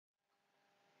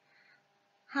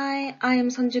Hi, I am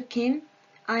Seonju Kim.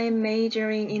 I am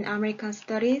majoring in American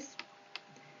Studies.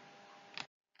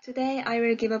 Today I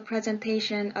will give a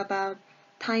presentation about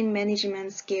time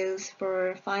management skills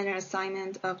for final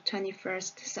assignment of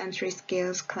 21st Century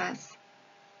Skills class.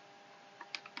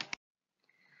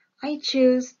 I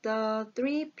choose the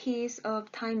 3 P's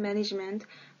of time management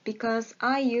because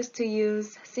I used to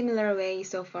use similar way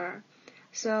so far.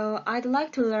 So I'd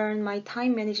like to learn my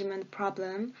time management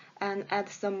problem and add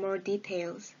some more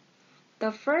details.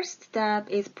 The first step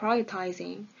is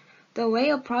prioritizing. The way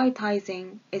of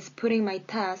prioritizing is putting my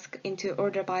task into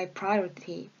order by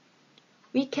priority.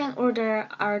 We can order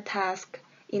our task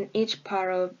in each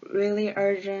part of really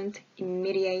urgent,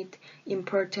 immediate,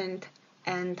 important,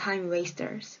 and time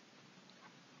wasters.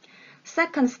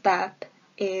 Second step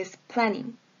is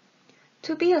planning.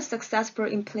 To be a successful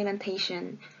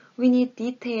implementation, we need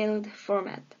detailed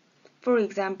format. For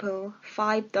example,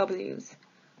 5 W's,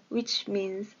 which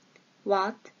means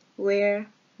what, where,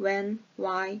 when,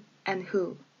 why, and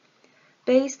who.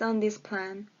 Based on this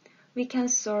plan, we can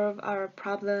solve our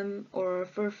problem or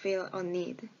fulfill a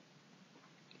need.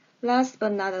 Last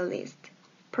but not least,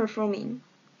 performing.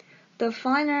 The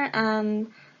final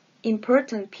and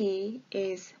important P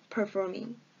is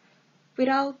performing.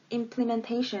 Without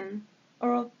implementation,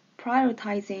 or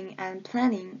prioritizing and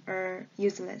planning are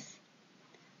useless.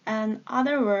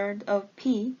 Another word of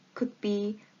P could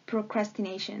be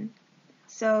procrastination.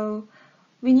 So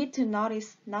we need to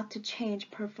notice not to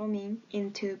change performing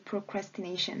into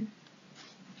procrastination.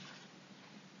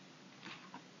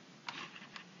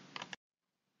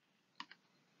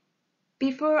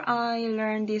 Before I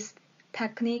learned this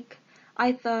technique,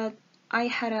 I thought I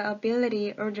had an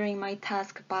ability ordering my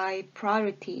task by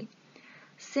priority.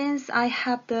 Since I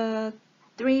have the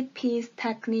 3 P's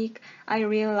technique, I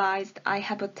realized I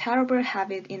have a terrible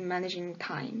habit in managing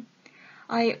time.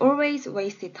 I always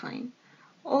wasted time.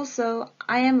 Also,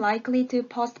 I am likely to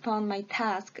postpone my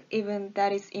task even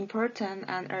that is important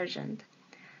and urgent.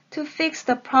 To fix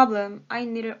the problem, I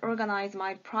need to organize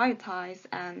my priorities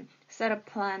and set a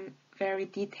plan very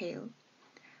detailed.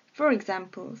 For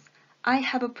examples, I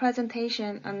have a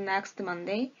presentation on next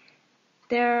Monday.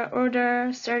 There are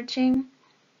order searching,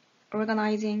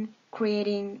 organizing,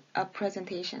 creating a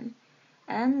presentation,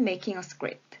 and making a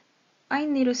script. I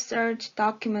need to search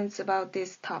documents about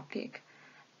this topic.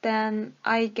 Then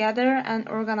I gather and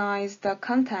organize the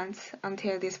contents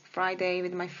until this Friday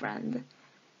with my friend.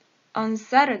 On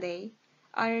Saturday,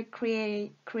 I'll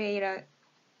create a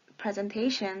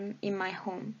presentation in my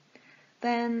home.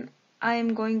 Then I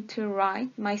am going to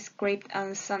write my script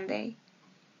on Sunday.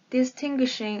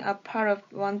 Distinguishing a part of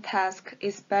one task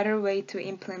is a better way to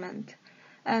implement.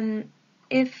 And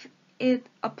if it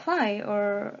apply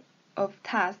or of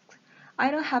tasks,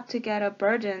 I don't have to get a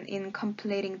burden in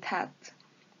completing tasks.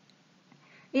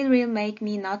 It will make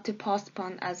me not to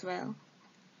postpone as well.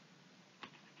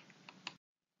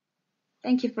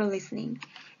 Thank you for listening.